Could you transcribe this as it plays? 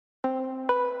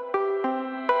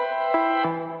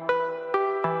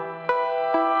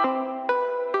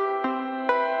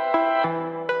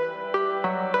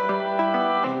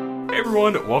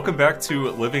everyone, welcome back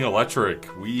to Living Electric.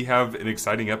 We have an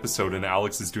exciting episode, and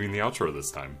Alex is doing the outro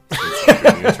this time. Since I'm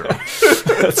doing the intro.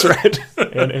 That's right.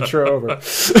 And intro over.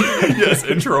 Yes,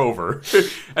 intro over.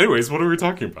 Anyways, what are we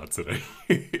talking about today?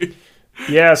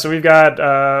 Yeah, so we've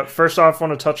got, first off,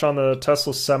 want to touch on the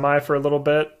Tesla Semi for a little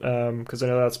bit, because I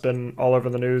know that's been all over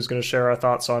the news. Going to share our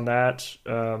thoughts on that.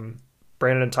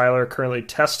 Brandon and Tyler are currently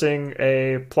testing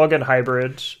a plug-in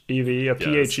hybrid EV, a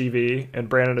PHEV, and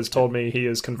Brandon has told me he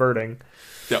is converting.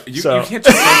 Yeah, you can't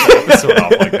just start the episode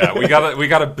off like that. We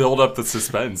gotta build up the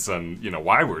suspense on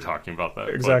why we're talking about that.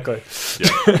 Exactly.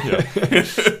 But,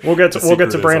 yeah. We'll get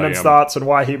to Brandon's thoughts and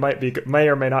why he may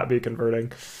or may not be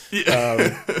converting.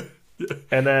 Yeah.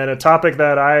 And then a topic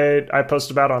that I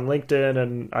posted about on LinkedIn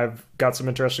and I've got some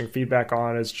interesting feedback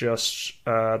on is just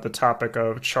the topic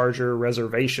of charger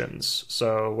reservations.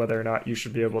 So whether or not you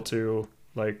should be able to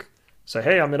say,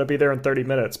 hey, I'm going to be there in 30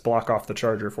 minutes, block off the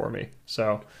charger for me.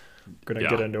 So I'm going to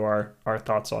get into our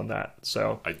thoughts on that.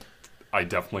 So I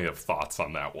definitely have thoughts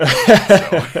on that one.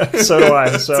 So do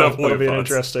I. So Definitely it'll be an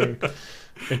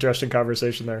interesting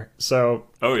conversation there. So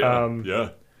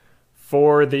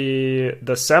for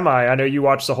the Semi, I know you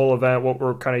watched the whole event. What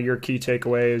were kind of your key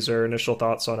takeaways or initial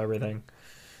thoughts on everything?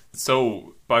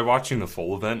 So by watching the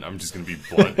full event, I'm just going to be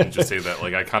blunt and just say that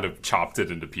I kind of chopped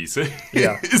it into pieces.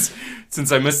 Yeah.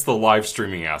 Since I missed the live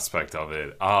streaming aspect of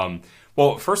it.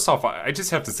 Well, first off, I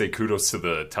just have to say kudos to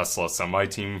the Tesla Semi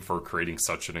team for creating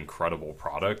such an incredible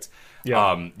product.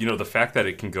 Yeah. The fact that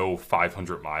it can go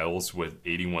 500 miles with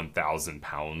 81,000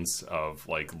 pounds of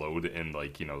load in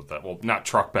not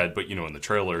truck bed, but in the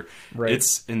trailer, right.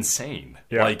 It's insane.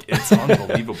 Yeah. It's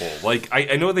unbelievable.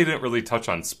 I know they didn't really touch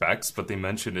on specs, but they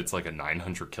mentioned it's a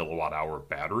 900 kilowatt hour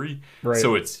battery. Right.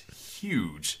 So it's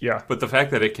huge. Yeah. But the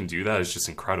fact that it can do that is just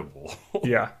incredible.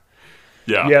 Yeah.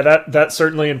 Yeah, that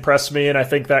certainly impressed me, and I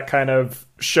think that kind of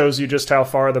shows you just how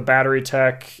far the battery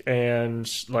tech and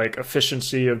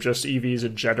efficiency of just EVs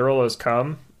in general has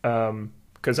come.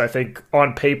 Because I think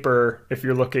on paper, if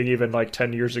you're looking even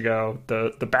 10 years ago,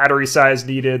 the battery size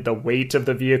needed, the weight of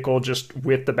the vehicle just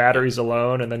with the batteries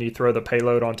alone, and then you throw the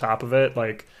payload on top of it,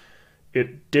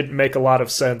 it didn't make a lot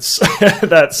of sense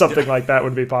that something like that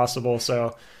would be possible.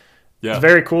 So it's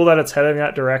very cool that it's heading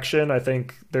that direction. I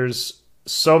think there's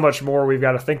so much more we've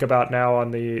got to think about now on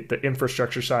the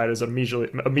infrastructure side. Is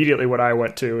immediately what I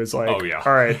went to is all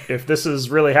right, if this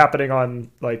is really happening on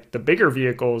the bigger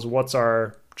vehicles, what's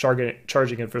our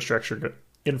charging infrastructure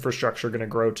going to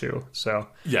grow to? So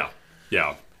yeah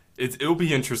it'll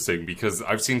be interesting because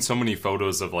I've seen so many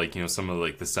photos of some of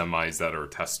the semis that are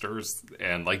testers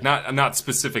and not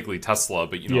specifically Tesla,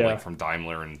 but from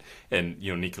Daimler and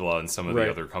Nikola and some of the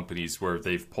other companies where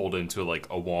they've pulled into a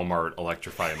Walmart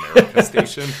Electrify America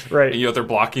station, right? And they're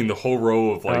blocking the whole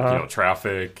row of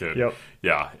traffic. And, Yep.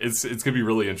 It's gonna be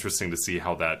really interesting to see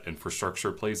how that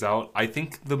infrastructure plays out. I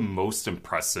think the most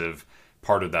impressive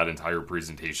part of that entire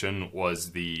presentation was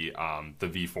the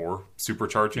V4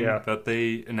 supercharging that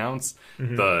they announced,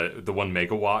 the 1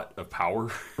 megawatt of power.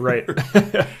 Right.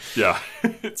 Yeah,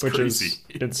 it's which crazy.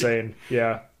 Is insane.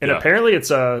 Yeah, and apparently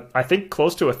it's I think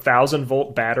close to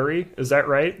 1,000-volt battery. Is that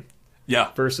right?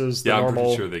 Yeah. Versus the I'm normal.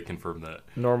 pretty sure they confirmed that.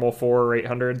 Normal 4 or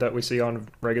 800 that we see on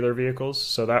regular vehicles.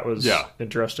 So that was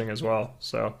interesting as well.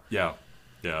 So yeah.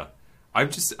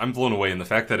 I'm blown away, and the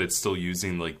fact that it's still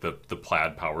using the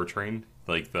Plaid powertrain.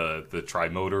 The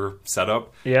tri-motor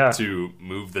setup to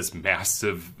move this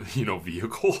massive,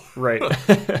 vehicle. Right.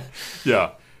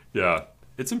 Yeah.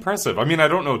 It's impressive. I mean, I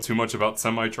don't know too much about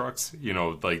semi-trucks,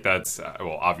 that's,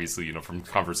 obviously, from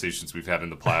conversations we've had in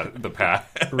the past.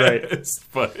 Right.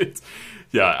 But,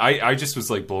 I just was,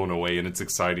 blown away, and it's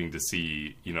exciting to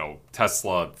see,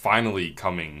 Tesla finally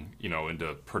coming,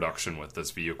 into production with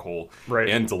this vehicle. Right.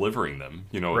 And delivering them,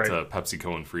 to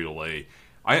PepsiCo and Frito-Lay.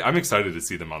 I'm excited to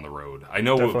see them on the road. I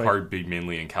know it'll probably be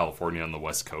mainly in California on the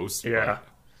West Coast. Yeah. But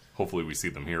hopefully we see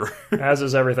them here. As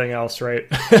is everything else, right?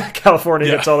 California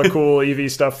gets all the cool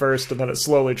EV stuff first, and then it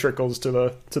slowly trickles to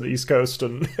the East Coast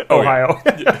and Ohio.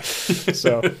 Yeah.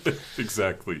 So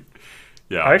exactly.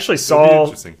 Yeah. I actually saw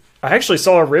a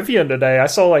Rivian today. I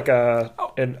saw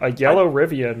a yellow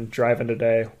Rivian driving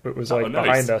today. It was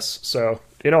behind us. So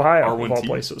in Ohio, R1T? of all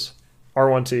places.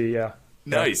 R1T, yeah.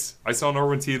 Nice. I saw an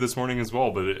R1T this morning as well,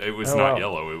 but it was not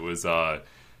yellow. It was I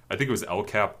think it was El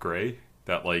Cap gray,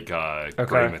 that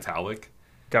gray metallic.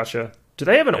 Gotcha. Do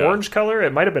they have an orange color?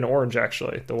 It might have been orange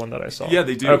actually, the one that I saw. Yeah,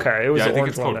 they do. Okay, it was the I think orange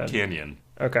it's called one. Canyon.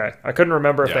 Okay, I couldn't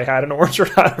remember if they had an orange or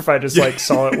not, or if I just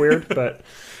saw it weird, but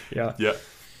yeah.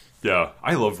 Yeah.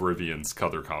 I love Rivian's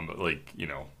color combo,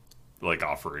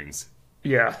 offerings.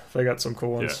 Yeah, they got some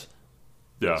cool ones.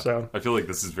 Yeah, so I feel like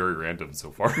this is very random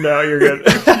so far. No, you're good.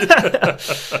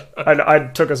 I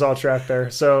took us all track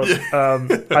there. So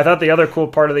I thought the other cool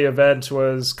part of the event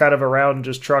was kind of around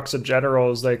just trucks in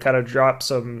general. Is they kind of dropped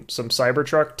some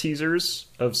Cybertruck teasers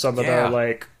of some of the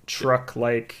like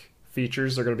truck-like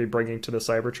features they're going to be bringing to the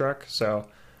Cybertruck. So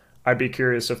I'd be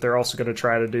curious if they're also going to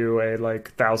try to do a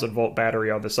like 1,000-volt battery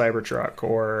on the Cybertruck,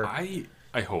 or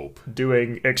I hope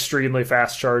doing extremely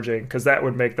fast charging, because that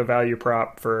would make the value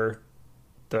prop for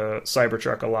the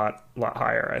Cybertruck a lot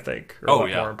higher, I think, or a lot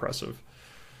more impressive.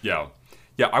 Yeah,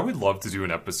 I would love to do an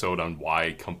episode on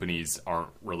why companies aren't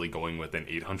really going with an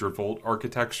 800-volt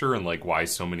architecture, and like why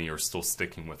so many are still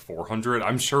sticking with 400.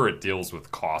 I'm sure it deals with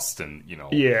cost and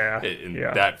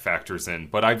that factors in.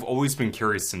 But I've always been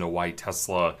curious to know why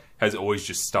Tesla has always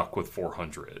just stuck with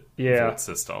 400 volt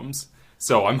systems.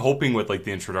 So I'm hoping with like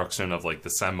the introduction of like the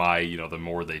Semi, the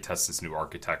more they test this new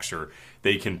architecture,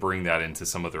 they can bring that into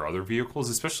some of their other vehicles,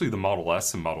 especially the Model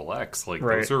S and Model X. Like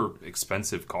those are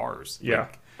expensive cars. Yeah.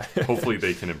 Like, hopefully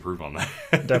they can improve on that.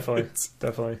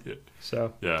 Definitely. Yeah.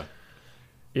 So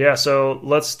yeah. So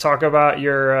let's talk about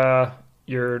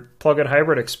your plug-in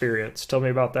hybrid experience. Tell me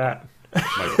about that. My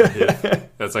PHIV,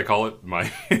 as I call it.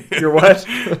 Your what?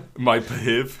 My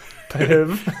PHIV.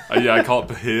 PHIV? Yeah, I call it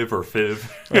PHIV or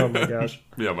FIV. Oh my gosh.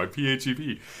 Yeah, my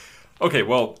PHEV. Okay,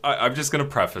 well, I'm just going to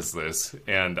preface this,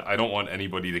 and I don't want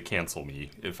anybody to cancel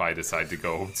me if I decide to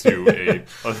go to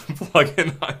a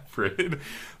plug-in hybrid.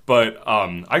 But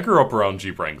I grew up around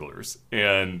Jeep Wranglers,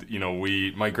 and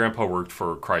my grandpa worked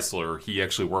for Chrysler. He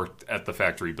actually worked at the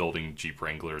factory building Jeep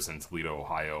Wranglers in Toledo,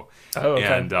 Ohio. Oh, okay.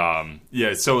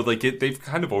 And so like they've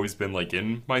kind of always been like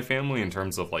in my family in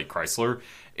terms of like Chrysler,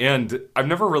 and I've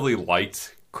never really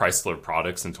liked Chrysler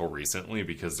products until recently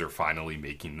because they're finally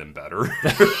making them better.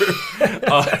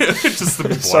 Just to be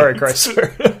blunt. Sorry,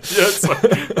 Chrysler.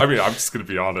 I'm just gonna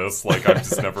be honest. Like, I've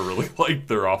just never really liked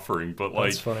their offering. But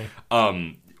like, that's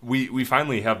funny. We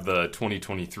finally have the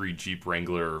 2023 Jeep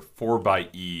Wrangler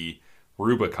 4xe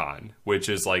Rubicon, which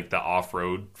is like the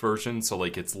off-road version. So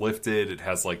like it's lifted. It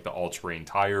has like the all-terrain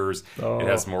tires. It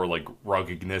has more like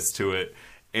ruggedness to it.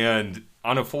 And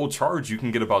on a full charge, you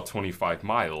can get about 25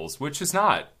 miles, which is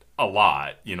not a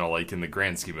lot, like in the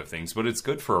grand scheme of things, but it's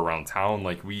good for around town.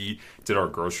 Like we did our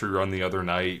grocery run the other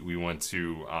night. We went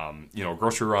to,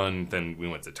 grocery run, then we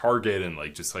went to Target and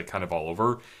like just like kind of all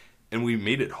over. And we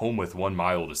made it home with 1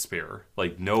 mile to spare.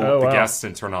 Like the gas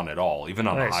didn't turn on at all, even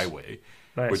on the highway,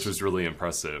 which was really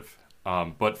impressive.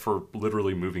 But for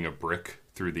literally moving a brick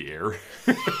through the air.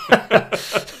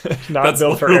 Not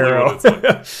built for aero.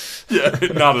 Like. Yeah,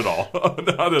 not at all.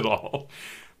 Not at all.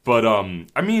 But,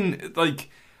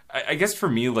 I guess for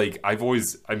me, like, I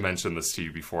mentioned this to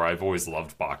you before, I've always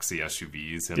loved boxy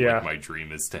SUVs, and like my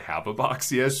dream is to have a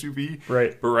boxy SUV.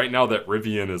 Right. But right now that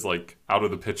Rivian is like out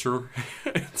of the picture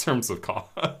in terms of cost.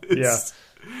 Yeah.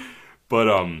 But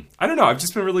I don't know, I've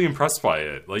just been really impressed by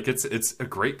it. Like it's a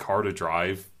great car to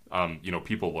drive.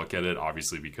 People look at it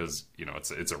obviously because,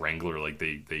 it's a Wrangler, like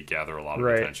they gather a lot of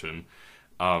attention.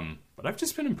 But I've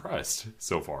just been impressed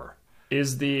so far.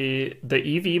 Is the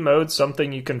EV mode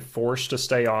something you can force to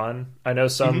stay on? I know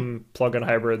some plug-in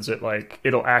hybrids,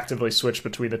 it'll actively switch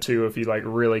between the two if you like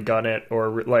really gun it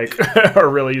or like are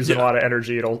really using a lot of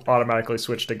energy. It'll automatically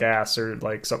switch to gas or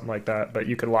like something like that. But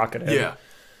you can lock it in.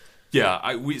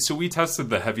 Yeah. We tested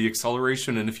the heavy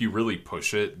acceleration, and if you really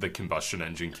push it, the combustion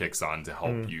engine kicks on to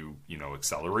help you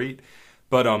accelerate.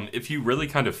 But if you really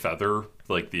kind of feather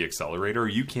like the accelerator,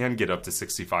 you can get up to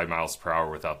 65 miles per hour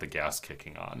without the gas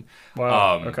kicking on.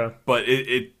 Wow. Okay. But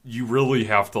you really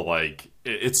have to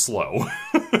it's slow.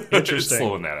 Interesting. It's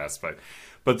slow in that aspect.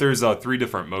 But there's 3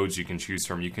 different modes you can choose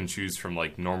from. You can choose from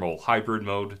like normal hybrid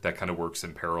mode that kind of works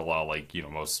in parallel, like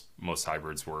most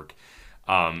hybrids work.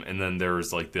 And then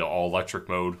there's like the all electric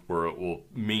mode where it will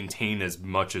maintain as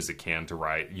much as it can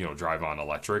to drive on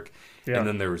electric. Yeah. And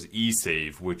then there's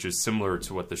eSave, which is similar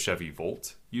to what the Chevy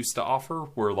Volt used to offer,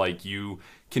 where like you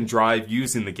can drive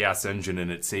using the gas engine and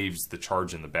it saves the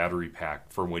charge in the battery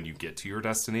pack for when you get to your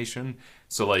destination.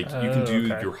 So like you can do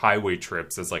your highway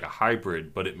trips as like a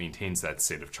hybrid, but it maintains that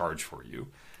state of charge for you.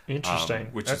 Interesting.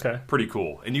 Which is pretty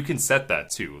cool. And you can set that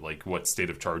too, like what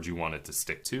state of charge you want it to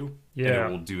stick to. Yeah. And it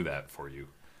will do that for you.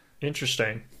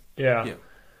 Interesting.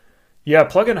 Yeah,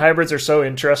 plug-in hybrids are so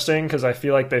interesting because I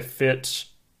feel like they fit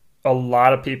a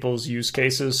lot of people's use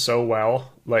cases so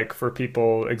well. Like for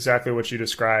people, exactly what you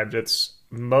described. It's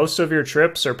most of your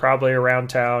trips are probably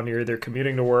around town. You're either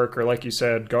commuting to work or, like you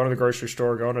said, going to the grocery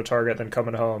store, going to Target, then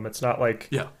coming home. It's not like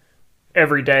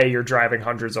every day you're driving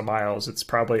hundreds of miles. It's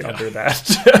probably under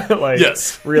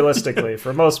that. Realistically,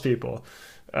 for most people.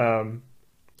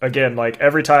 Again, like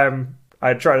every time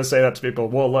I try to say that to people.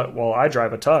 Well, I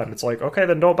drive a ton. It's like, okay,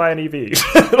 then don't buy an EV.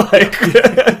 Like,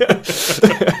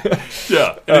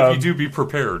 yeah, and if you do, be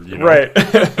prepared. You know? Right.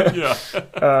 Yeah.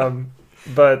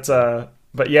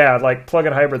 But yeah, like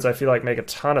plug-in hybrids, I feel like make a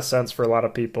ton of sense for a lot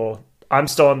of people. I'm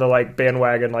still on the like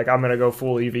bandwagon. Like, I'm gonna go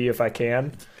full EV if I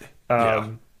can.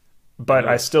 But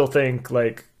I still think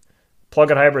like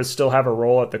plug-in hybrids still have a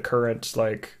role at the current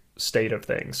like state of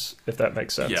things, if that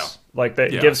makes sense. Yeah. Like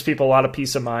that gives people a lot of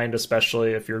peace of mind,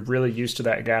 especially if you're really used to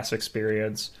that gas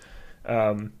experience.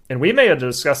 And we may have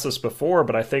discussed this before,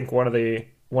 but I think one of the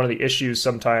issues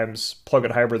sometimes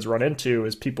plug-in hybrids run into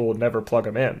is people will never plug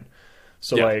them in.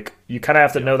 So like you kind of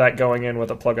have to know that going in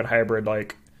with a plug-in hybrid,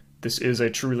 like this is a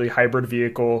truly hybrid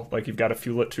vehicle. Like you've got to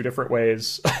fuel it two different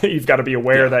ways. You've got to be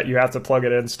aware that you have to plug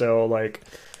it in still. Like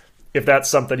if that's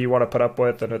something you want to put up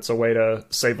with and it's a way to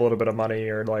save a little bit of money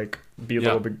or like be a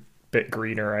little bit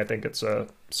greener, I think it's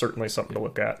certainly something to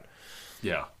look at.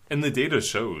 Yeah. And the data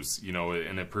shows, you know,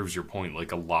 and it proves your point,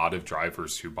 like a lot of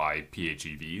drivers who buy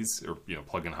PHEVs or, you know,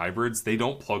 plug-in hybrids, they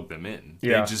don't plug them in.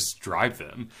 Yeah. They just drive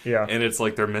them. Yeah. And it's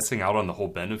like they're missing out on the whole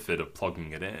benefit of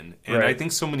plugging it in. And I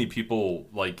think so many people,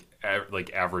 like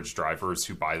average drivers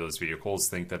who buy those vehicles,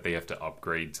 think that they have to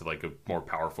upgrade to like a more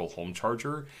powerful home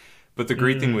charger. But the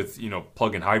great thing with, you know,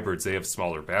 plug-in hybrids, they have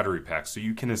smaller battery packs, so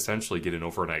you can essentially get an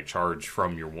overnight charge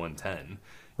from your 110.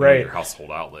 Your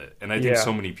household outlet. And I think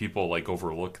so many people like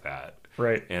overlook that.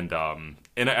 Right. And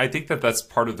I think that that's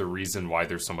part of the reason why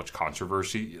there's so much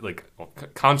controversy.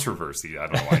 Controversy. I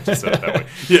don't know why I just said it that way.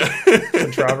 Yeah.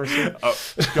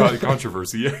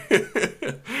 Controversy.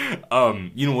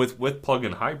 You know, with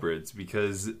plug-in hybrids,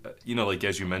 because, you know, like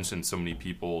as you mentioned, so many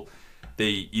people,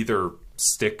 they either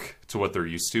stick to what they're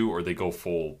used to or they go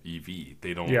full EV.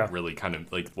 They don't really kind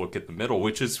of like look at the middle,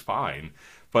 which is fine.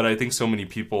 But I think so many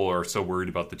people are so worried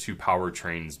about the two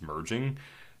powertrains merging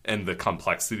and the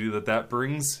complexity that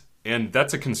brings. And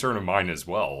that's a concern of mine as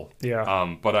well.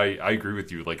 Yeah. But I agree with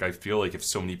you. Like, I feel like if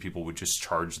so many people would just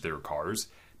charge their cars,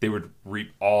 they would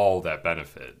reap all that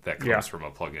benefit that comes from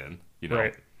a plug-in, you know?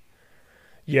 Right.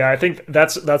 Yeah, I think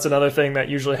that's another thing that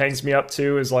usually hangs me up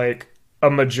too, is like a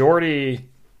majority,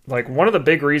 like one of the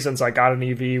big reasons I got an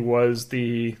EV was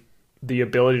the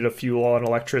ability to fuel on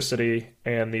electricity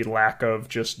and the lack of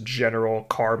just general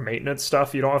car maintenance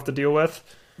stuff you don't have to deal with.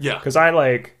 Yeah. Because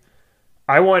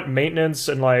I want maintenance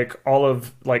and like all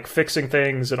of like fixing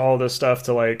things and all this stuff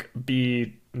to like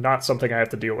be not something I have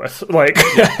to deal with. Like,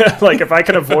 like if I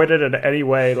can avoid it in any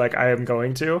way, like I am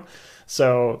going to.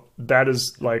 So that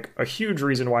is like a huge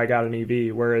reason why I got an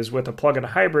EV. Whereas with a plug-in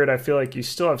hybrid, I feel like you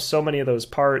still have so many of those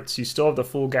parts. You still have the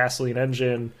full gasoline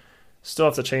engine. Still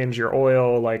have to change your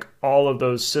oil. Like all of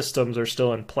those systems are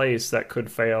still in place that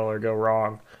could fail or go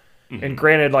wrong. Mm-hmm. And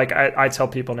granted, like I tell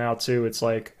people now too, it's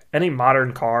like any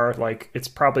modern car, like it's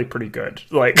probably pretty good.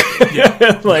 Like,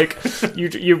 like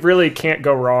you really can't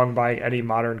go wrong buying any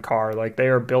modern car. Like they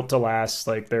are built to last.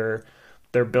 Like they're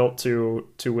built to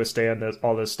withstand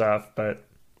all this stuff. But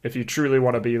if you truly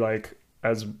want to be like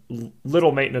as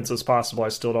little maintenance as possible, I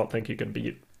still don't think you can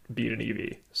beat an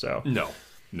EV. So no.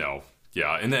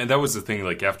 Yeah, and that was the thing,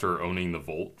 like, after owning the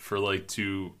Volt for, like,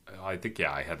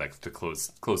 I had that to close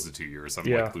to 2 years. I'm,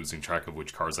 like, losing track of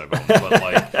which cars I've owned. But,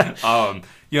 like,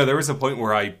 there was a point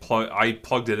where I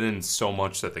plugged it in so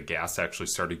much that the gas actually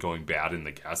started going bad in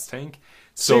the gas tank.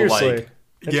 So, seriously? Like,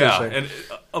 yeah, and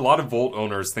a lot of Volt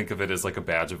owners think of it as, like, a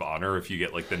badge of honor if you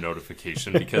get, like, the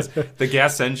notification, because the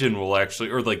gas engine will actually,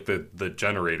 or, like, the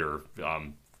generator,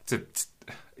 it's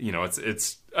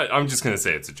I'm just going to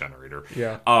say it's a generator.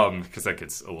 Yeah. Because that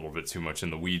gets a little bit too much in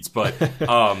the weeds. But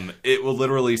it will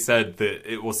literally say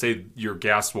your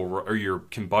gas or your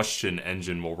combustion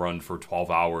engine will run for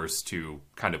 12 hours to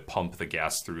kind of pump the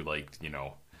gas through, like, you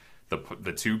know,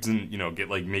 the tubes and, you know, get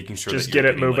like making sure just that get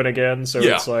it moving again. So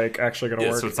it's like actually going to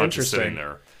work. So it's not just sitting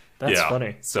there. That's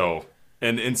funny. So.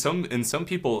 And in some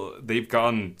people, they've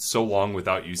gone so long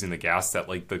without using the gas that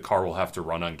like the car will have to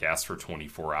run on gas for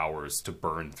 24 hours to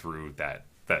burn through that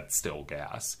still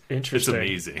gas. Interesting.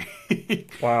 It's amazing.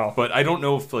 Wow. But I don't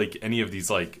know if like any of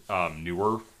these like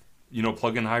newer, you know,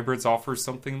 plug-in hybrids offer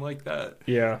something like that.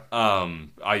 Yeah.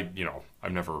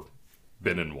 I've never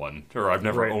been in one, or I've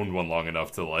never owned one long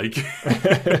enough to like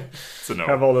to know.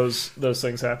 Have all those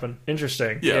things happen.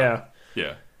 Interesting. Yeah.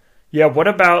 Yeah, what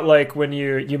about like when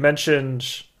you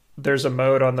mentioned there's a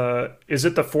mode on is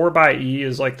it the 4xe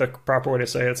is like the proper way to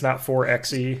say it? It's not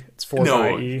 4xe, it's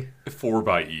 4xe.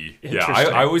 4xe. Yeah,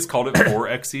 I always called it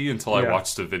 4xe until I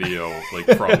watched a video like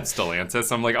from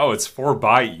Stellantis. I'm like, oh, it's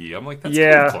 4xe. I'm like, that's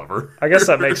kind of clever. I guess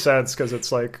that makes sense because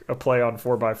it's like a play on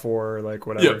 4x4 or like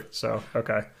whatever. Yep. So,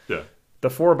 okay. Yeah. the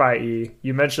 4xe,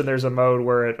 you mentioned there's a mode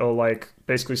where it'll like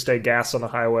basically stay gas on the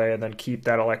highway and then keep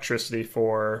that electricity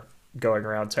for going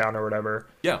around town or whatever.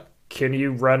 Yeah. Can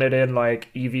you run it in like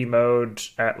EV mode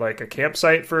at like a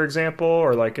campsite, for example,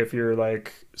 or like if you're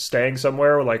like staying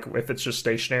somewhere, like if it's just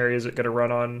stationary, is it going to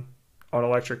run on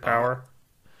electric power?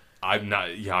 I'm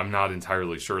not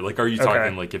entirely sure. Like, are you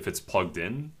talking like if it's plugged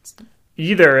in?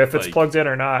 Either if it's plugged in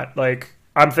or not. Like,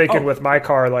 I'm thinking with my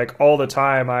car, like all the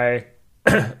time,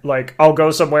 like I'll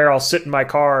go somewhere, I'll sit in my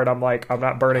car, and I'm like, I'm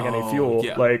not burning any fuel.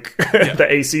 Yeah. Like the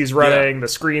AC's running, the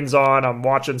screen's on, I'm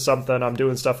watching something, I'm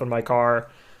doing stuff in my car.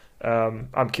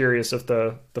 I'm curious if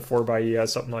the 4xe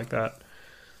has something like that.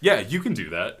 Yeah, you can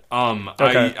do that.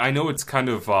 Okay. I know it's kind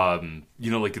of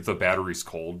like if the battery's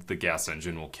cold, the gas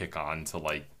engine will kick on to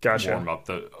like warm up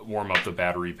the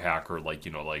battery pack or like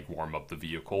warm up the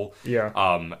vehicle. Yeah.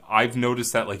 I've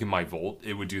noticed that like in my Volt,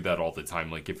 it would do that all the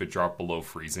time. Like if it dropped below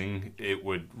freezing, it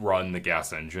would run the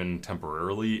gas engine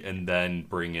temporarily and then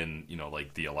bring in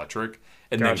like the electric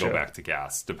and then go back to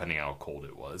gas depending on how cold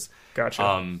it was.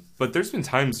 Gotcha. But there's been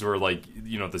times where like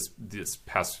this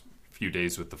past few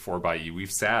days with the 4xe,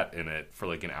 we've sat in it for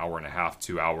like an hour and a half,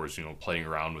 2 hours, playing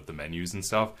around with the menus and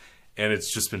stuff, and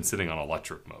it's just been sitting on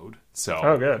electric mode. So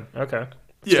good. Okay.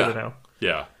 That's good to know.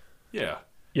 Yeah.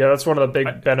 That's one of the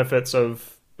big benefits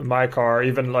of my car.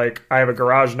 Even like I have a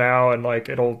garage now, and like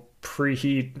it'll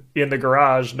preheat in the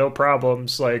garage, no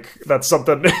problems. Like that's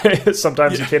something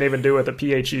sometimes you can't even do with a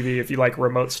PHEV if you like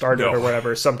remote start it or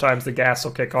whatever. Sometimes the gas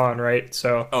will kick on, right?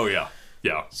 So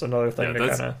it's another thing to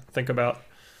kind of think about.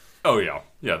 Oh yeah.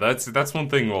 That's one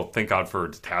thing. Well, thank God for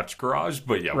a detached garage,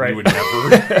 but we would never.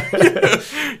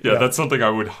 That's something I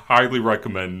would highly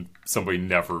recommend somebody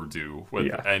never do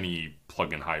with any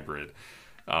plug-in hybrid,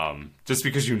 just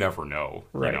because you never know.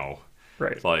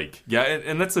 Right. Like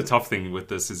and that's the tough thing with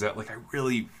this is that like I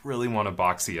really really want a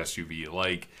boxy SUV.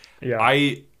 Like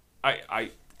I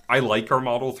like our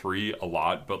Model 3 a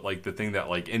lot, but like the thing that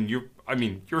like and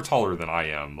you're taller than I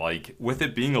am. Like with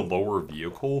it being a lower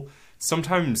vehicle,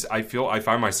 sometimes I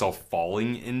find myself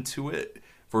falling into it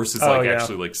versus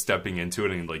actually like stepping into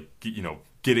it and like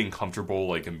getting comfortable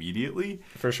like immediately.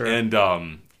 For sure. And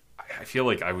I feel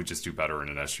like I would just do better in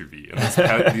an SUV.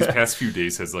 And these past few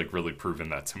days has like really proven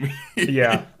that to me.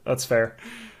 Yeah, that's fair.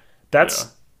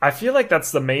 I feel like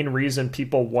that's the main reason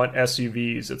people want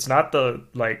SUVs. It's not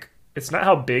it's not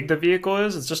how big the vehicle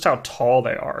is, it's just how tall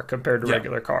they are compared to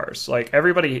regular cars. Like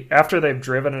everybody, after they've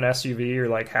driven an SUV or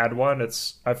like had one,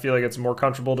 I feel like it's more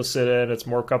comfortable to sit in, it's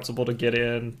more comfortable to get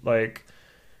in. Like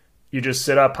you just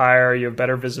sit up higher, you have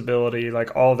better visibility,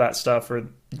 like all of that stuff are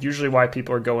usually why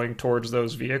people are going towards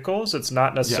those vehicles. It's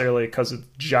not necessarily because it's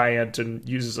giant and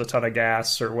uses a ton of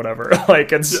gas or whatever.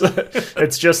 Like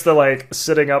it's just the like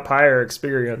sitting up higher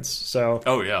experience. So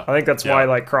I think that's why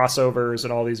like crossovers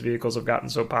and all these vehicles have gotten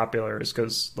so popular is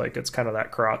because like it's kind of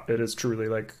that it is truly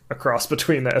like a cross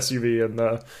between the SUV and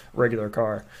the regular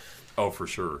car. Oh, for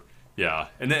sure. Yeah,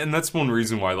 and that's one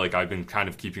reason why like I've been kind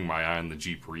of keeping my eye on the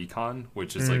Jeep Recon,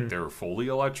 which is like their fully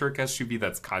electric SUV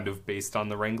that's kind of based on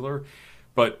the Wrangler,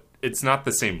 but it's not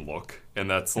the same look, and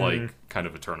that's like kind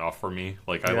of a turnoff for me.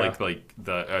 Like I like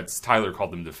the Tyler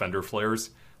called them Defender flares,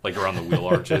 like around the wheel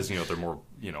arches. They're more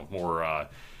more. I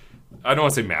don't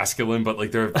want to say masculine, but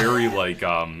like they're very like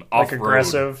off-road, like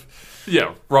aggressive.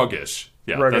 Yeah, ruggish.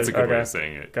 Yeah, rugged. That's a good way of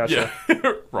saying it. Gotcha. Yeah,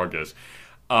 ruggish.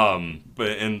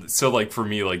 So like for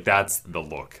me, like that's the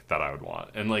look that I would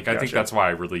want, and like I think that's why I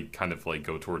really kind of like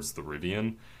go towards the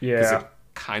Rivian. Because it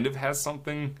kind of has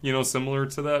something similar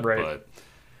to that, but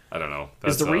I don't know.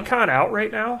 Is the Recon out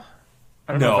right now?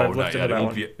 I don't know if I've looked into that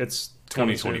one. It's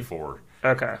 2024.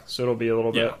 Okay, so it'll be a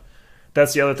little bit.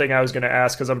 That's the other thing I was going to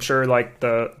ask, because I'm sure like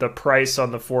the price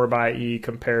on the 4xe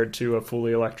compared to a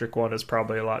fully electric one is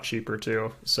probably a lot cheaper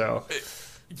too. So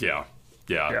yeah,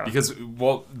 because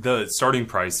the starting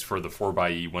price for the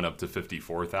 4xe went up to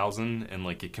 54,000, and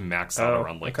like it can max out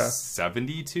around like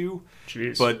 72.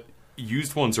 Jeez. But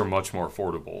used ones are much more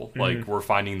affordable. Like we're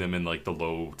finding them in like the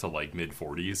low to like mid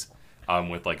 40s,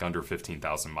 with like under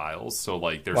 15,000 miles. So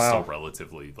like they're still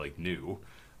relatively like new,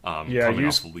 coming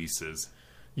off leases.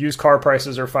 Used car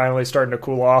prices are finally starting to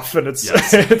cool off, and it's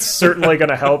it's certainly going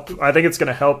to help. I think it's going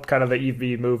to help kind of the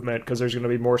EV movement, because there's going to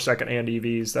be more secondhand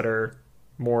EVs that are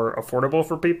more affordable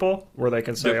for people, where they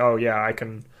can say, "Oh yeah, I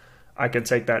can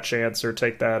take that chance or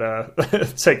take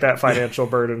that take that financial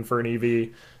burden for an EV,"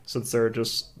 since they're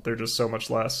just so much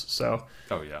less. So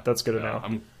that's good to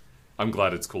know. I'm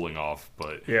glad it's cooling off,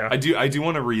 but yeah. I do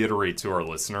want to reiterate to our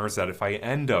listeners that if I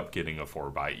end up getting a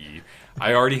 4xe,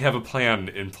 I already have a plan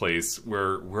in place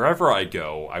where wherever I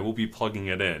go, I will be plugging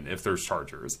it in if there's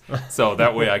chargers. So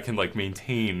that way I can like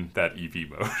maintain that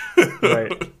EV mode.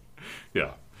 Right.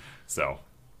 Yeah. So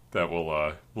that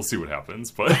will we'll see what happens,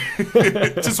 but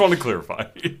just want to clarify.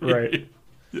 Right.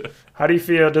 Yeah. How do you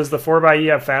feel? Does the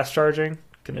 4xe have fast charging?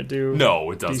 Can it do No,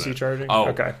 it doesn't. DC charging? Oh,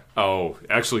 okay. Oh,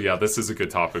 actually, yeah, this is a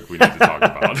good topic we need to talk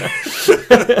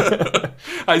about.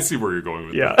 I see where you're going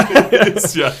with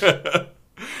this. Yeah.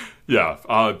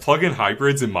 Yeah. Plug-in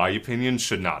hybrids, in my opinion,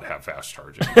 should not have fast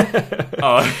charging.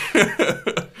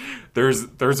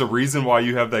 There's a reason why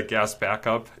you have that gas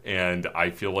backup, and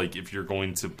I feel like if you're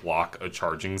going to block a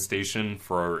charging station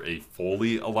for a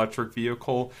fully electric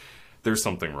vehicle, there's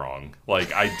something wrong.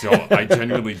 Like, I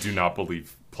genuinely do not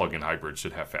believe plug-in hybrid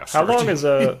should have fast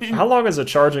charging. How long is a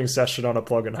charging session on a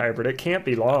plug-in hybrid? It can't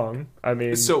be long. I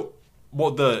mean,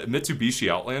 well, the Mitsubishi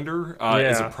Outlander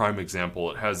is a prime example.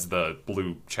 It has the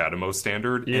blue CHAdeMO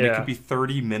standard, and it could be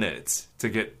 30 minutes to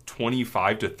get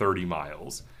 25 to 30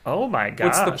 miles. Oh my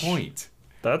gosh. What's the point?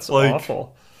 That's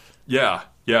awful. Yeah,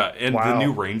 and the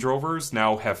new Range Rovers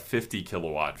now have 50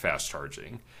 kilowatt fast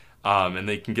charging. And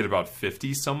they can get about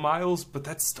 50 some miles, but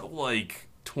that's still like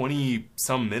 20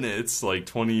 some minutes, like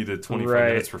 20 to 25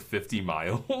 minutes for 50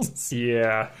 miles.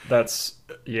 Yeah,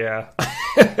 yeah.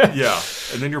 Yeah,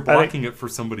 and then you're blocking it for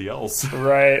somebody else.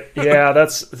 Right. Yeah,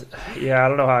 I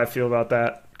don't know how I feel about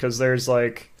that, because there's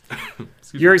like,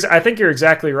 I think you're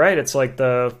exactly right. It's like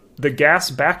the gas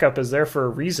backup is there for a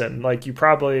reason. Like, you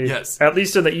probably, at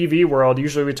least in the EV world,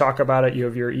 usually we talk about it. You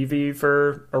have your EV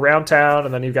for around town,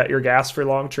 and then you've got your gas for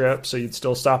long trips. So you'd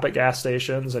still stop at gas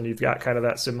stations, and you've got kind of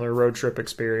that similar road trip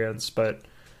experience. But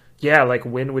yeah, like,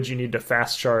 when would you need to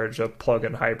fast charge a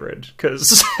plug-in hybrid?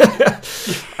 Because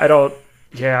I don't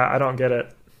get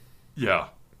it. Yeah.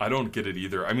 I don't get it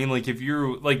either. I mean, like, if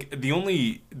you're like, the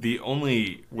only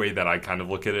way that I kind of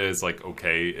look at it is like,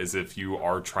 okay, is if you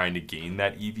are trying to gain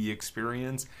that EV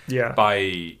experience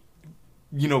by,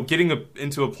 getting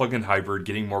into a plug-in hybrid,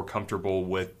 getting more comfortable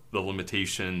with the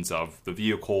limitations of the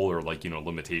vehicle, or like,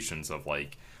 limitations of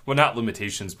like, well, not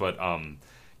limitations, but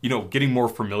getting more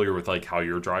familiar with like how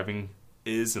you're driving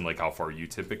is, and like how far you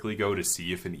typically go to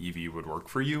see if an EV would work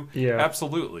for you. Yeah,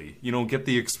 absolutely. Get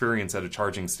the experience at a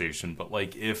charging station. But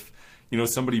like, if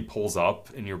somebody pulls up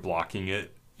and you're blocking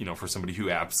it, for somebody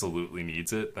who absolutely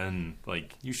needs it, then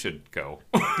like, you should go.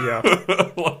 Yeah.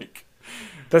 Like,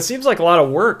 that seems like a lot of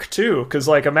work too, because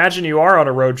like, imagine you are on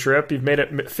a road trip, you've made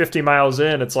it 50 miles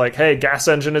in, it's like, hey, gas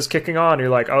engine is kicking on, you're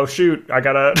like, oh shoot, I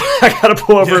gotta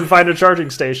pull over and find a charging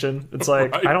station. It's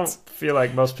like, right. I don't feel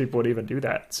like most people would even do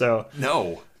that. So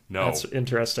no, that's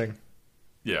interesting.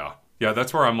 Yeah,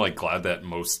 that's where I'm like glad that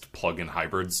most plug-in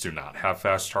hybrids do not have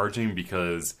fast charging,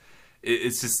 because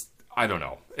it's just, I don't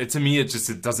know, to me it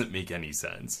doesn't make any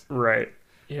sense. Right.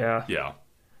 Yeah,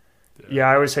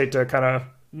 I always hate to kind of,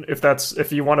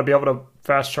 if you want to be able to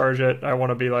fast charge it, I want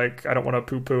to be like, I don't want to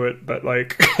poo-poo it, but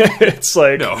like, it's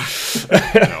like, no.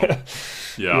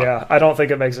 Yeah, I don't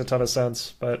think it makes a ton of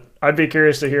sense, but I'd be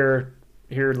curious to hear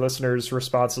listeners'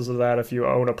 responses to that. If you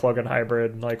own a plug-in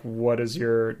hybrid, like, does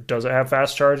it have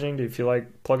fast charging? Do you feel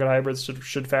like plug-in hybrids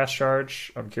should fast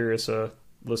charge? I'm curious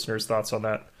listeners' thoughts on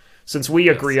that. Since we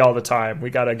agree all the time, we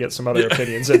got to get some other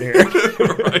opinions in here.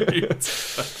 Right.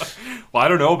 Well, I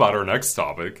don't know about our next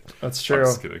topic. That's true. I'm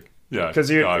just kidding. Yeah, because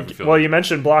you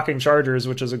mentioned blocking chargers,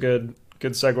 which is a good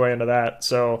segue into that.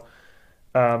 So,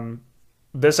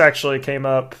 this actually came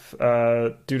up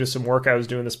due to some work I was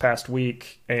doing this past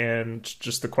week, and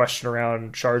just the question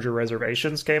around charger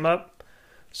reservations came up.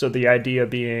 So the idea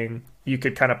being, you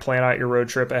could kind of plan out your road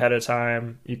trip ahead of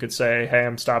time. You could say, hey,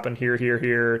 I'm stopping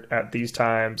here at these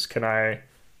times. Can I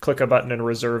click a button and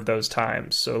reserve those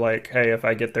times? So like, hey, if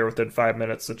I get there within 5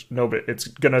 minutes, it's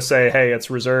going to say, hey, it's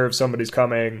reserved. Somebody's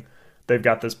coming. They've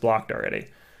got this blocked already.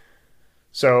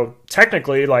 So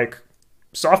technically, like,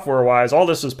 software-wise, all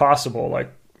this is possible. Like,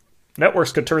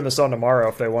 networks could turn this on tomorrow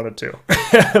if they wanted to.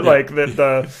 Like,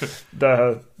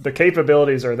 the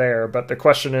capabilities are there, but the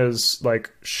question is, like,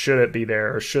 should it be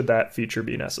there, or should that feature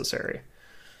be necessary?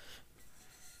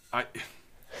 I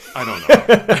don't know.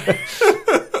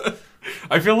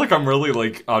 I feel like I'm really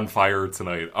like on fire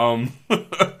tonight. I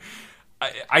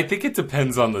think it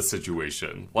depends on the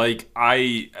situation. Like,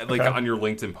 on your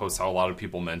LinkedIn post, how a lot of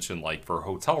people mention, like, for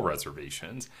hotel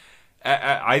reservations.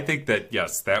 I think that,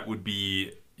 yes, that would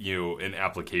be, an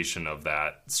application of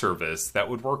that service that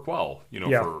would work well,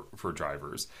 for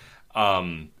drivers.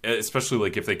 Especially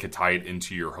like if they could tie it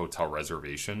into your hotel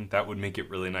reservation, that would make it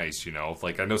really nice, you know?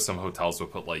 Like I know some hotels will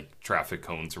put like traffic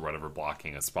cones or whatever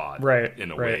blocking a spot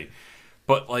in a way.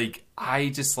 But like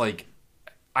I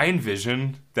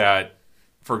envision that,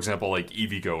 for example, like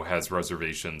EVgo has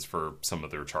reservations for some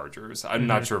of their chargers. I'm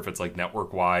not sure if it's like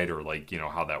network wide or like, you know,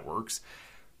 how that works.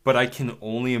 But I can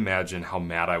only imagine how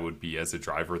mad I would be as a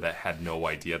driver that had no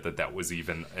idea that that was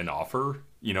even an offer.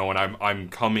 You know, and I'm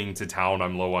coming to town,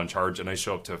 I'm low on charge, and I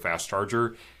show up to a fast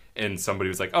charger, and somebody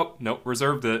was like, "Oh, nope,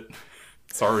 reserved it.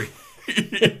 Sorry."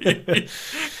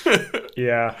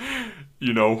 Yeah.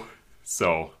 You know,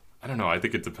 so I don't know. I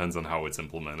think it depends on how it's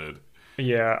implemented.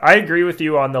 Yeah, I agree with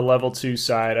you on the level 2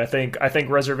 side. I think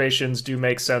reservations do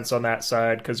make sense on that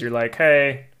side because you're like,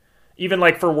 hey. Even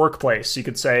like for workplace, you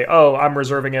could say, oh, I'm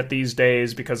reserving it these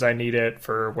days because I need it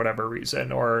for whatever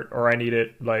reason, or I need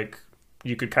it, like,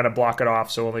 you could kind of block it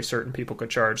off so only certain people could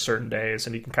charge certain days,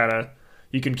 and you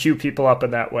can queue people up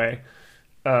in that way.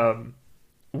 And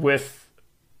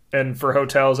for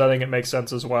hotels, I think it makes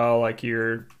sense as well. Like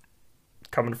you're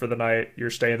coming for the night,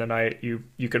 you're staying the night,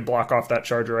 you could block off that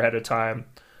charger ahead of time.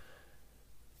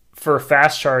 For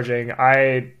fast charging,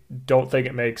 I don't think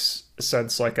it makes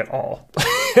sense like at all.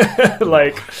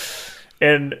 Like,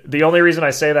 and the only reason I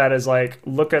say that is like,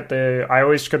 look at I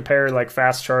always compare like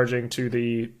fast charging to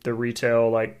the retail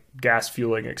like gas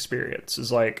fueling experience. Is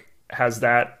like, has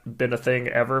that been a thing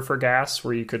ever for gas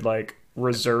where you could like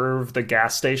reserve the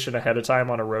gas station ahead of time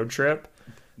on a road trip?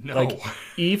 No. Like,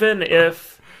 even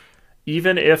if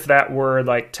that were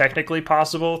like technically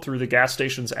possible through the gas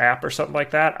station's app or something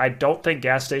like that, I don't think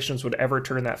gas stations would ever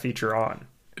turn that feature on.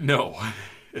 No.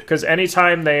 Because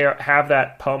anytime they have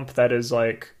that pump that is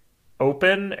like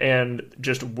open and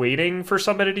just waiting for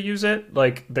somebody to use it,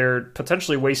 like they're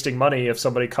potentially wasting money if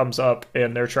somebody comes up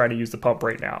and they're trying to use the pump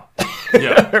right now.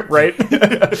 Yeah. Right?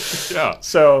 Yeah.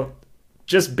 So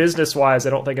just business wise,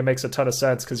 I don't think it makes a ton of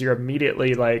sense because you're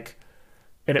immediately like,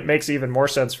 and it makes even more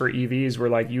sense for EVs where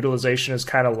like utilization is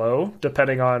kind of low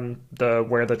depending on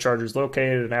where the charger is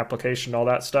located and application, all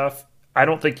that stuff. I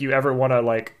don't think you ever want to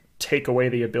like take away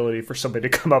the ability for somebody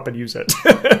to come up and use it.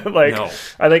 Like, no.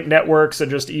 I think networks and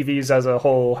just EVs as a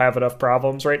whole have enough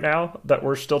problems right now that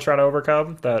we're still trying to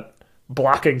overcome, that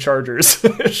blocking chargers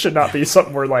should not be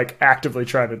something we're like actively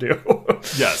trying to do.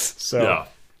 Yes. So yeah.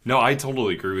 No, I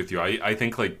totally agree with you. I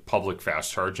think like public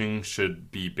fast charging should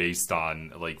be based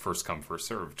on like first come first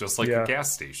serve, just like a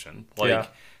gas station. Like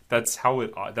that's how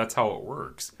it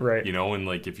works. Right. You know, and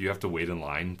like if you have to wait in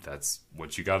line, that's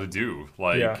what you got to do.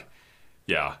 Like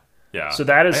yeah. So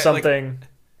that is something.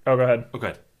 Oh, go ahead.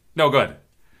 Okay. No, go ahead.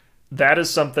 That is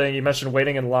something you mentioned,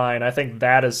 waiting in line. I think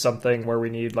that is something where we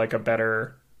need like a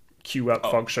better queue up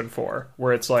function for,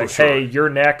 where it's like, hey, you're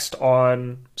next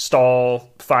on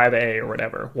stall 5A or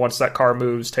whatever. Once that car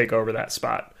moves, take over that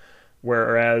spot.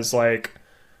 Whereas like,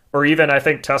 or even I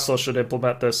think Tesla should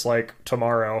implement this like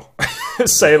tomorrow.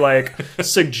 Say like,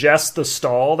 suggest the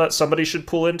stall that somebody should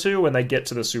pull into when they get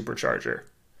to the supercharger.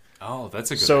 Oh, that's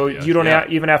a good idea. So you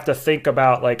don't even have to think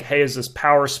about like, hey, is this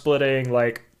power splitting?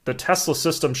 Like the Tesla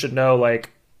system should know like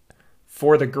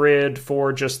for the grid,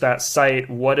 for just that site,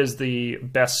 what is the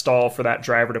best stall for that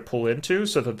driver to pull into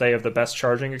so that they have the best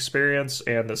charging experience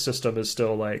and the system is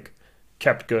still like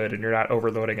kept good and you're not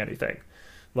overloading anything.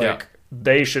 Like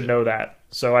they should know that.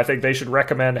 So I think they should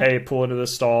recommend, hey, pull into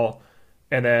this stall.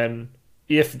 And then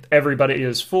if everybody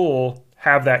is full,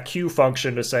 have that queue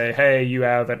function to say, hey, you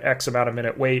have an X amount of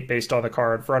minute wait based on the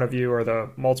car in front of you or the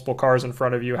multiple cars in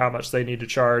front of you, how much they need to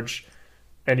charge.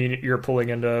 And you're pulling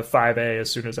into 5A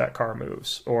as soon as that car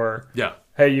moves. Or,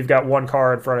 hey, you've got one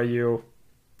car in front of you,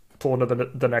 pull into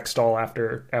the next stall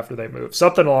after they move.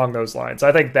 Something along those lines.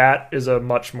 I think that is a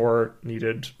much more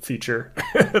needed feature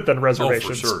than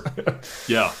reservations. Oh, for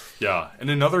sure. Yeah.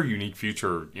 And another unique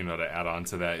feature, you know, to add on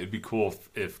to that, it'd be cool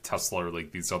if Tesla or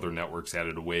like these other networks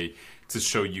added a way to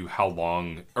show you how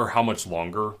long or how much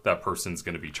longer that person's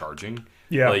going to be charging.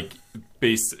 Yeah. Like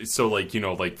so like, you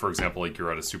know, like for example, like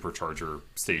you're at a supercharger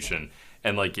station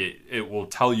and like it will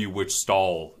tell you which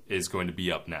stall is going to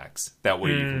be up next. That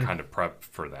way you can kind of prep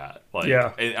for that. Like,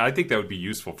 and I think that would be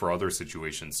useful for other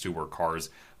situations too, where cars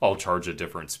all charge at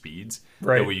different speeds.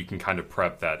 Right. That way you can kind of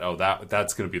prep that. Oh,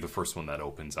 that's going to be the first one that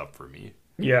opens up for me.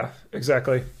 Yeah,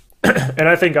 exactly. And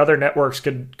I think other networks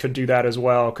could do that as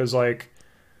well. Cause like,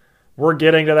 we're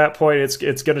getting to that point.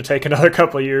 It's going to take another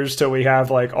couple of years till we have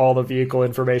like all the vehicle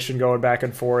information going back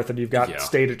and forth, and you've got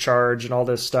state of charge and all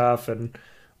this stuff, and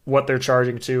what they're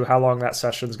charging to, how long that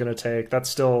session's going to take. That's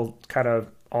still kind of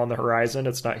on the horizon.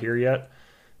 It's not here yet.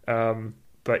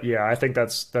 But yeah, I think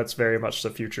that's very much the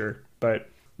future. But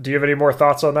Do you have any more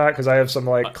thoughts on that? Because I have some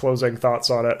like closing thoughts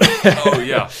on it. Oh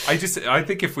yeah, I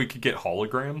think if we could get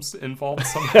holograms involved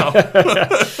somehow,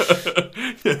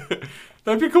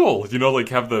 that'd be cool. You know, like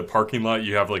have the parking lot,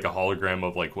 you have like a hologram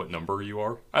of like what number you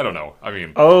are. I don't know. I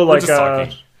mean,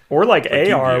 like or like AR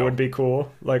Yu-Gi-Oh. would be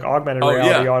cool, like augmented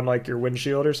reality on like your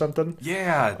windshield or something.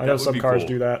 Yeah, I know some cars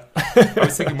do that. I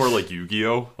was thinking more like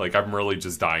Yu-Gi-Oh. Like I'm really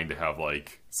just dying to have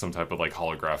like some type of like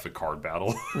holographic card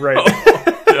battle. Right.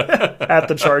 At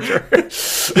the charger.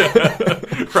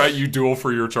 Right, you duel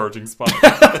for your charging spot.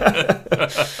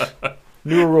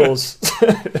 New rules.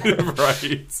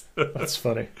 Right. That's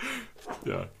funny.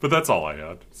 Yeah, but that's all I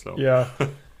had. So yeah.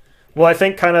 Well, I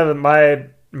think kind of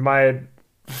my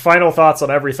final thoughts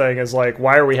on everything is like,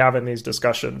 why are we having these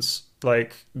discussions?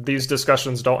 Like, these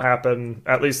discussions don't happen,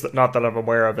 at least not that I'm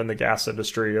aware of, in the gas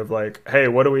industry, of like, hey,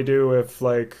 what do we do if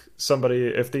like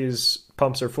if these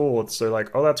pumps are full? They're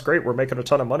like, oh, that's great, we're making a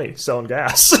ton of money selling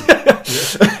gas.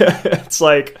 It's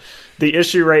like, the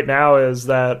issue right now is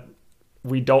that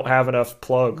we don't have enough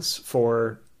plugs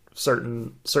for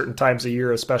certain times a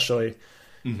year, especially.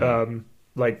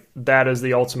 Like, that is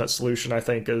the ultimate solution, I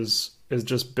think, is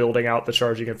just building out the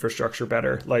charging infrastructure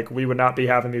better. Like, we would not be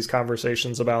having these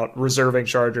conversations about reserving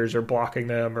chargers or blocking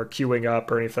them or queuing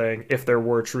up or anything if there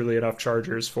were truly enough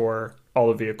chargers for all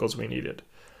the vehicles we needed.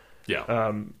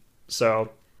 Yeah. So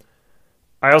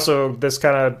I also, this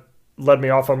kind of led me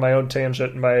off on my own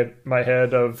tangent in my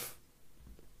head of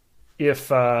if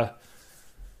I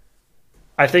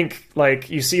think like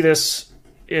you see this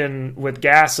with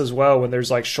gas as well, when there's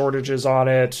like shortages on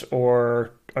it,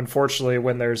 or unfortunately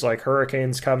when there's like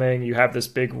hurricanes coming, you have this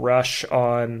big rush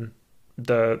on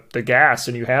the gas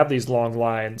and you have these long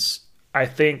lines. I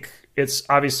think it's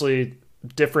obviously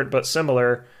different but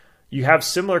similar. You have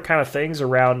similar kind of things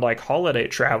around like holiday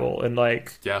travel and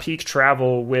like peak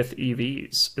travel with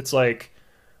EVs. It's like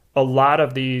a lot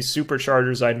of the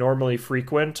superchargers I normally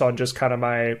frequent on just kind of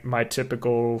my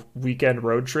typical weekend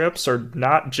road trips are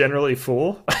not generally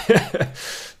full.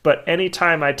 But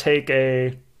anytime I take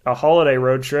a holiday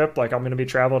road trip, like I'm going to be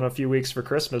traveling a few weeks for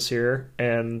Christmas here,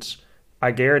 and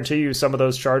I guarantee you some of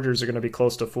those chargers are going to be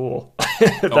close to full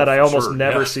that I almost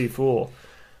never see full.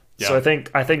 Yeah. So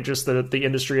I think just the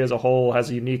industry as a whole has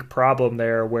a unique problem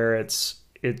there where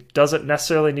it doesn't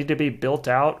necessarily need to be built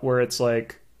out where it's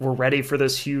like we're ready for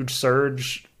this huge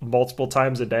surge multiple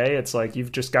times a day. It's like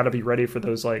you've just got to be ready for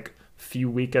those like few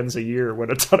weekends a year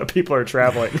when a ton of people are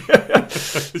traveling.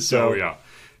 So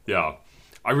yeah.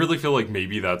 I really feel like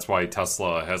maybe that's why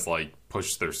Tesla has like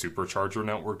pushed their supercharger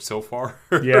network so far.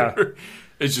 Yeah.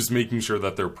 It's just making sure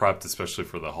that they're prepped, especially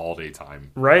for the holiday time.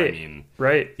 Right. I mean,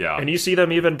 right. Yeah. And you see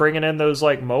them even bringing in those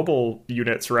like mobile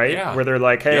units, right? Yeah. Where they're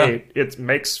like, hey, it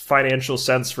makes financial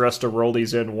sense for us to roll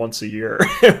these in once a year.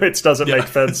 It doesn't make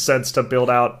sense to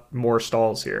build out more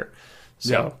stalls here.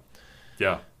 So.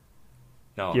 Yeah.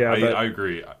 No, I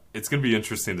agree. It's going to be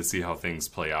interesting to see how things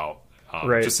play out.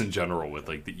 Right. Just in general with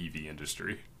like the EV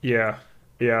industry. Yeah.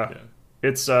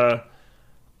 It's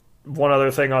one other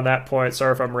thing on that point.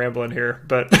 Sorry if I'm rambling here,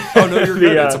 but oh no, you're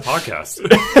good. It's a podcast.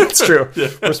 It's true.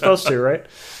 We're supposed to, right?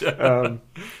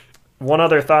 One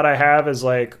other thought I have is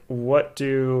like,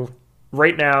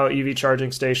 right now EV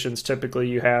charging stations, typically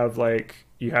you have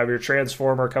your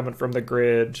transformer coming from the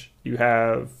grid, you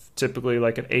have typically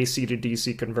like an AC to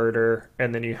DC converter,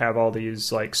 and then you have all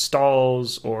these like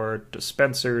stalls or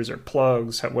dispensers or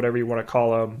plugs, whatever you want to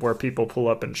call them, where people pull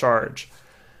up and charge.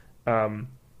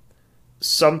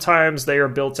 Sometimes they are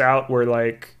built out where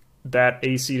like that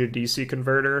AC to DC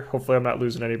converter, hopefully I'm not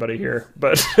losing anybody here,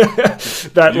 but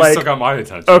that you still got my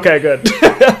attention. Okay,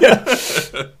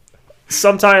 good.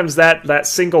 Sometimes that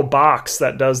single box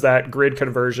that does that grid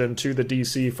conversion to the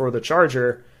DC for the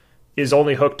charger is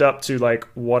only hooked up to like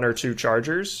one or two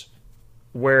chargers.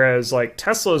 Whereas like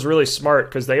Tesla is really smart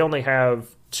because they only have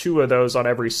 2 of those on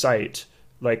every site.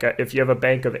 Like if you have a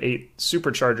bank of 8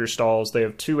 supercharger stalls, they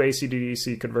have 2 AC to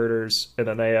DC converters, and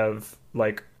then they have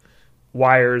like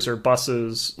wires or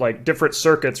buses, like different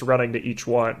circuits running to each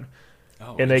one.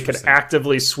 Oh, and they can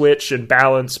actively switch and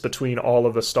balance between all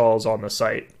of the stalls on the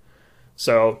site.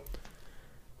 So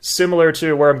similar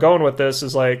to where I'm going with this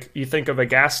is like you think of a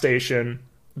gas station,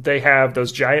 they have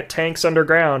those giant tanks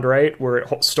underground, right? Where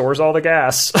it stores all the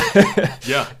gas.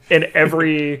 Yeah. And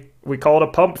we call it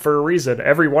a pump for a reason.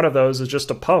 Every one of those is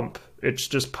just a pump. It's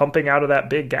just pumping out of that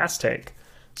big gas tank.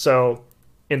 So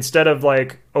instead of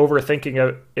like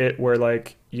overthinking it where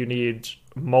like you need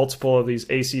multiple of these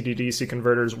AC to DC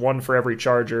converters, one for every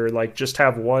charger, like just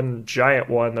have one giant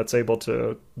one that's able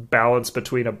to balance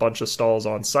between a bunch of stalls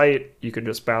on site. You can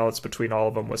just balance between all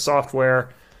of them with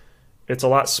software. it's a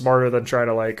lot smarter than trying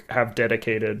to like have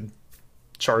dedicated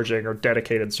charging or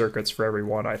dedicated circuits for every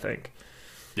one, I think.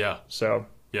 Yeah. So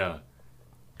yeah.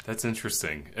 That's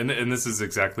interesting. And this is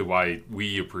exactly why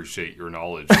we appreciate your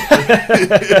knowledge.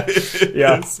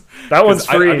 Yeah. That one's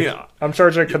free. I'm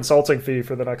charging a consulting fee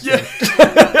for the next one.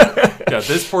 Yeah,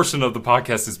 this portion of the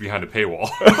podcast is behind a paywall.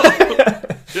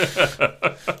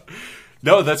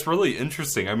 No, that's really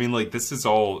interesting. I mean, like, this is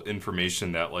all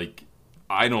information that, like,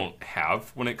 I don't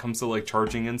have when it comes to, like,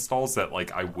 charging installs that,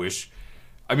 like, I wish...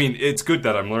 I mean, it's good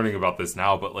that I'm learning about this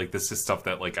now, but, like, this is stuff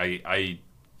that, like, I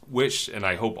wish and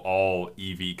I hope all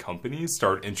EV companies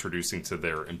start introducing to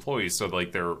their employees so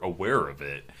like they're aware of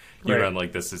it. You know, and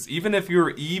like this is even if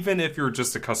you're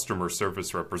just a customer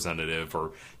service representative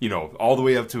or, you know, all the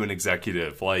way up to an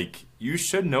executive, like you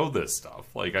should know this stuff.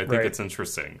 Like I think it's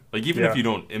interesting. Like even if you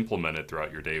don't implement it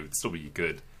throughout your day, it would still be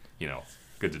good, you know,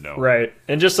 good to know. Right.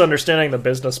 And just understanding the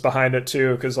business behind it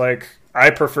too, because like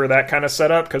I prefer that kind of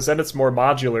setup because then it's more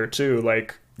modular too.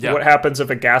 Like what happens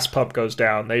if a gas pump goes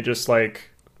down? They just like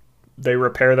they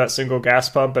repair that single gas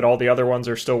pump and all the other ones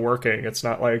are still working. It's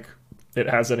not like it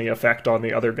has any effect on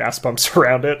the other gas pumps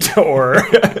around it or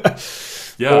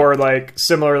or like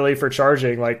similarly for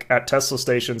charging, like at Tesla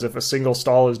stations, if a single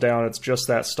stall is down, it's just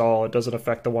that stall. It doesn't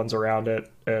affect the ones around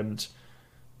it. And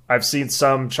I've seen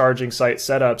some charging site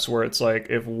setups where it's like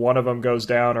if one of them goes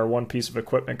down or one piece of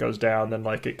equipment goes down, then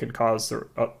like it can cause the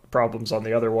problems on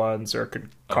the other ones or it could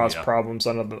cause problems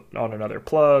on another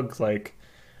plug. Like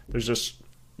there's just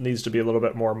needs to be a little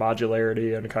bit more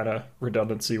modularity and kind of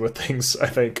redundancy with things, I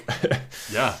think.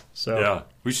 So yeah,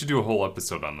 we should do a whole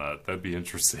episode on that. That'd be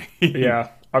interesting. Yeah,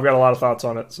 I've got a lot of thoughts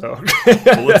on it. So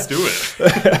well, let's do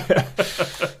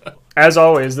it. As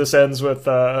always, this ends with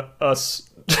us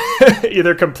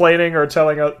either complaining or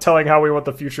telling how we want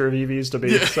the future of EVs to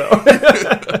be. So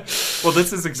well,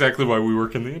 this is exactly why we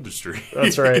work in the industry.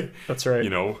 That's right.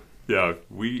 You know. Yeah,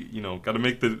 we got to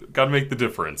make the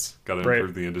difference. Got to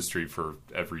improve the industry for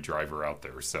every driver out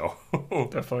there. So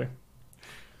definitely,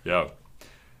 yeah.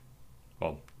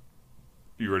 Well,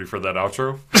 you ready for that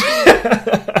outro?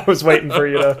 I was waiting for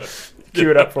you to cue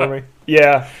it up for me.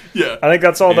 Yeah. I think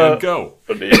that's all go.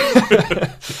 I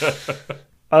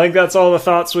think that's all the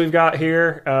thoughts we've got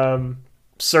here.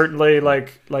 Certainly,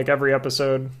 like every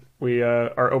episode. We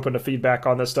are open to feedback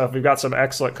on this stuff. We've got some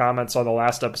excellent comments on the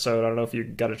last episode. I don't know if you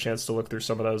got a chance to look through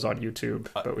some of those on YouTube,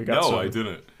 but we got I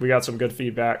didn't. We got some good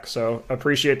feedback, so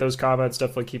appreciate those comments.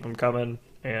 Definitely keep them coming,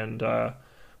 and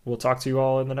we'll talk to you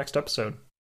all in the next episode.